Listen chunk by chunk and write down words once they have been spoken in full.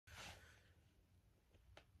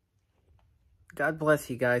God bless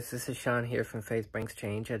you guys. This is Sean here from Faith Brings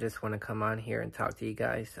Change. I just want to come on here and talk to you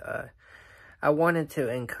guys. I wanted to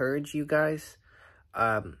encourage you guys.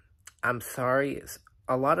 I'm sorry.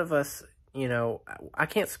 A lot of us, I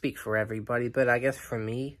can't speak for everybody, but I guess for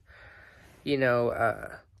me, I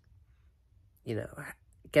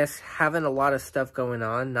guess having a lot of stuff going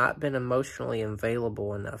on, not been emotionally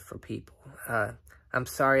available enough for people. I'm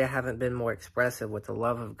sorry I haven't been more expressive with the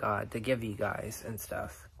love of God to give you guys and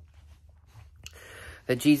stuff.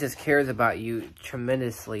 That Jesus cares about you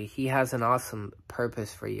tremendously. He has an awesome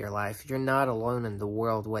purpose for your life. You're not alone in the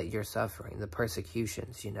world, what you're suffering, the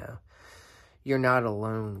persecutions, You're not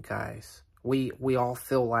alone, guys. We all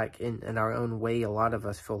feel like, in our own way, a lot of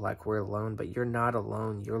us feel like we're alone, but you're not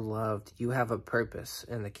alone. You're loved. You have a purpose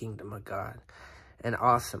in the kingdom of God. An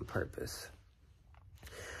awesome purpose.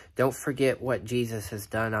 Don't forget what Jesus has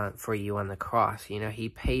done for you on the cross. He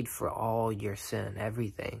paid for all your sin,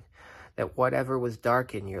 everything. That whatever was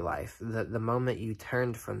dark in your life, the moment you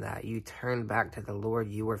turned from that, you turned back to the Lord,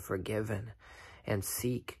 you were forgiven. And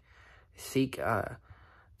seek to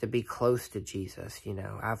be close to Jesus.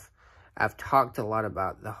 I've talked a lot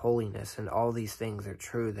about the holiness, and all these things are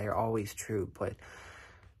true. They're always true, but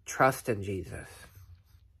trust in Jesus.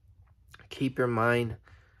 Keep your mind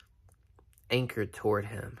anchored toward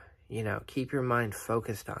him. Keep your mind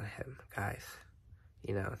focused on him, guys.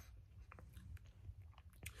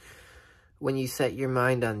 When you set your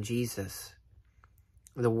mind on Jesus,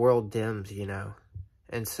 the world dims,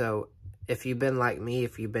 And so, if you've been like me,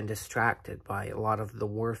 if you've been distracted by a lot of the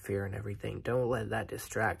warfare and everything, don't let that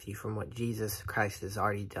distract you from what Jesus Christ has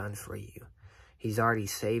already done for you. He's already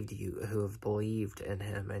saved you who have believed in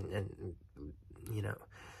him, and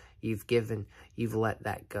you've let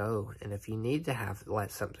that go. And if you need to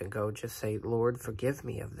let something go, just say, Lord, forgive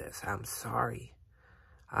me of this. I'm sorry.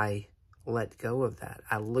 I let go of that.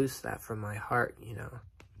 I loose that from my heart,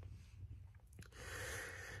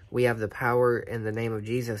 We have the power in the name of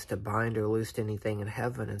Jesus to bind or loose anything in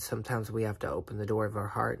heaven, and sometimes we have to open the door of our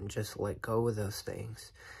heart and just let go of those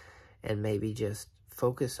things, and maybe just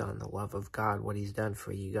focus on the love of God, what he's done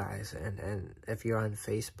for you guys. And if you're on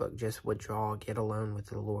Facebook, just withdraw, get alone with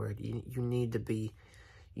the Lord. You need to be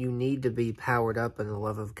powered up in the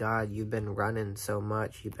love of God. You've been running so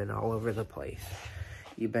much. You've been all over the place.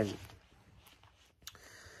 You've been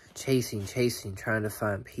chasing, trying to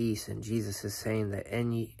find peace. And Jesus is saying that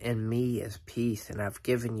in me is peace, and I've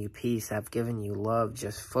given you peace. I've given you love.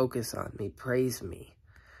 Just focus on me. Praise me.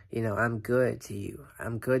 I'm good to you.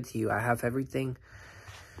 I'm good to you. I have everything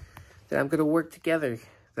that I'm going to work together,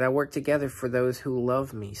 that I work together for those who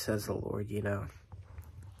love me, says the Lord, And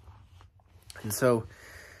so,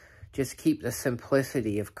 just keep the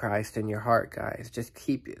simplicity of Christ in your heart, guys. Just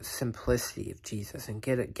keep the simplicity of Jesus and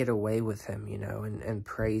get away with him, and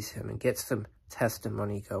praise him and get some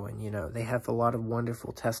testimony going, They have a lot of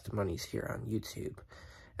wonderful testimonies here on YouTube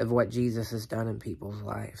of what Jesus has done in people's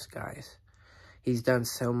lives, guys. He's done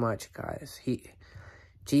so much, guys.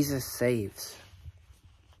 Jesus saves.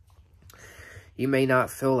 You may not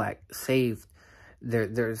feel like saved.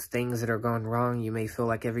 There's things that are going wrong. You may feel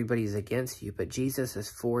like everybody's against you, but Jesus is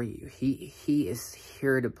for you. He is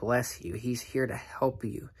here to bless you. He's here to help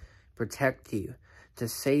you, protect you, to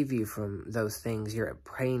save you from those things you're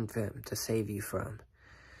praying for him to save you from.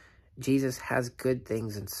 Jesus has good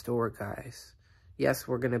things in store, guys. Yes,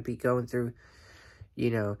 we're going to be going through,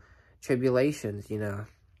 tribulations,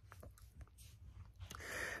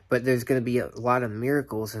 But there's going to be a lot of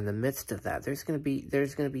miracles in the midst of that. There's going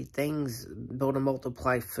to be things, build and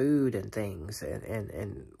multiply food and things.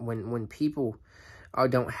 And when people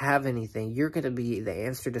don't have anything, you're going to be the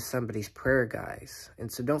answer to somebody's prayer, guys.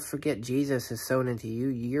 And so don't forget, Jesus has sown into you.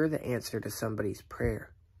 You're the answer to somebody's prayer.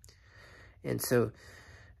 And so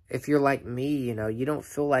if you're like me, you don't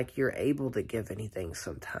feel like you're able to give anything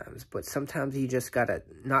sometimes. But sometimes you just got to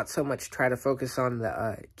not so much try to focus on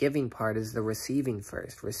the giving part as the receiving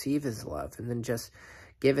first. Receive his love and then just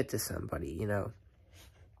give it to somebody,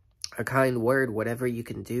 A kind word, whatever you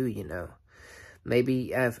can do,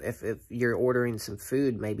 Maybe if you're ordering some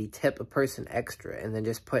food, maybe tip a person extra and then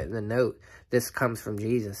just put in the note, this comes from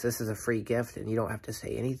Jesus. This is a free gift, and you don't have to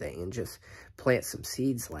say anything, and just plant some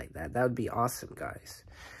seeds like that. That would be awesome, guys.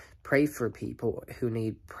 Pray for people who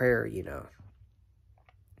need prayer,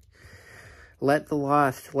 Let the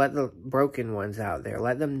lost, let the broken ones out there.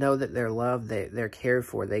 Let them know that they're loved, they're cared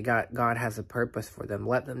for. God has a purpose for them.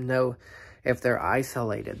 Let them know if they're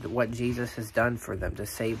isolated, what Jesus has done for them to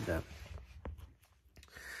save them.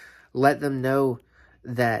 Let them know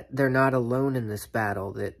that they're not alone in this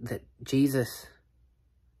battle, that Jesus,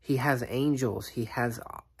 he has angels, he has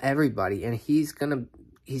everybody, and he's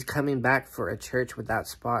He's coming back for a church without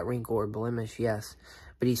spot, wrinkle, or blemish, yes.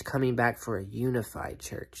 But he's coming back for a unified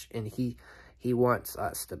church. And he wants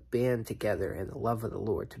us to band together in the love of the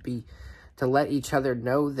Lord. To let each other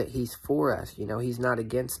know that he's for us. You know, he's not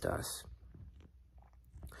against us.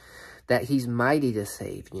 That he's mighty to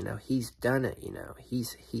save. You know, he's done it. You know,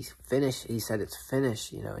 he's finished. He said it's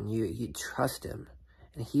finished. You know, and you trust him.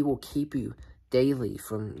 And he will keep you daily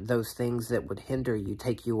from those things that would hinder you,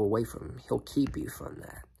 take you away from him. He'll keep you from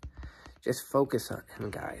that. Just focus on him,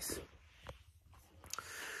 guys.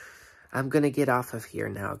 I'm going to get off of here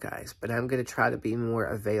now, guys, but I'm going to try to be more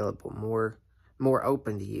available, more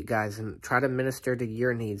open to you guys, and try to minister to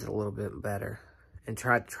your needs a little bit better. And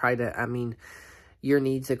try to, I mean, your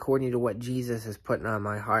needs according to what Jesus is putting on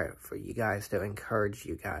my heart for you guys, to encourage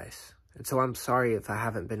you guys. And so I'm sorry if I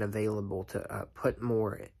haven't been available to put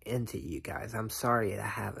more into you guys. I'm sorry I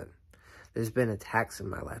haven't. There's been attacks in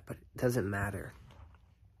my life, but it doesn't matter.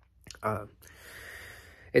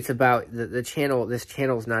 It's about the channel. This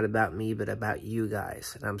channel is not about me, but about you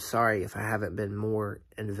guys. And I'm sorry if I haven't been more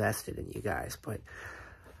invested in you guys. But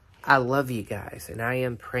I love you guys, and I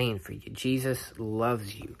am praying for you. Jesus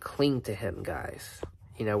loves you. Cling to him, guys.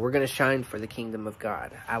 You know, we're going to shine for the kingdom of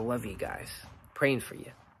God. I love you guys. Praying for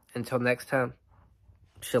you. Until next time,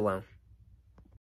 shalom.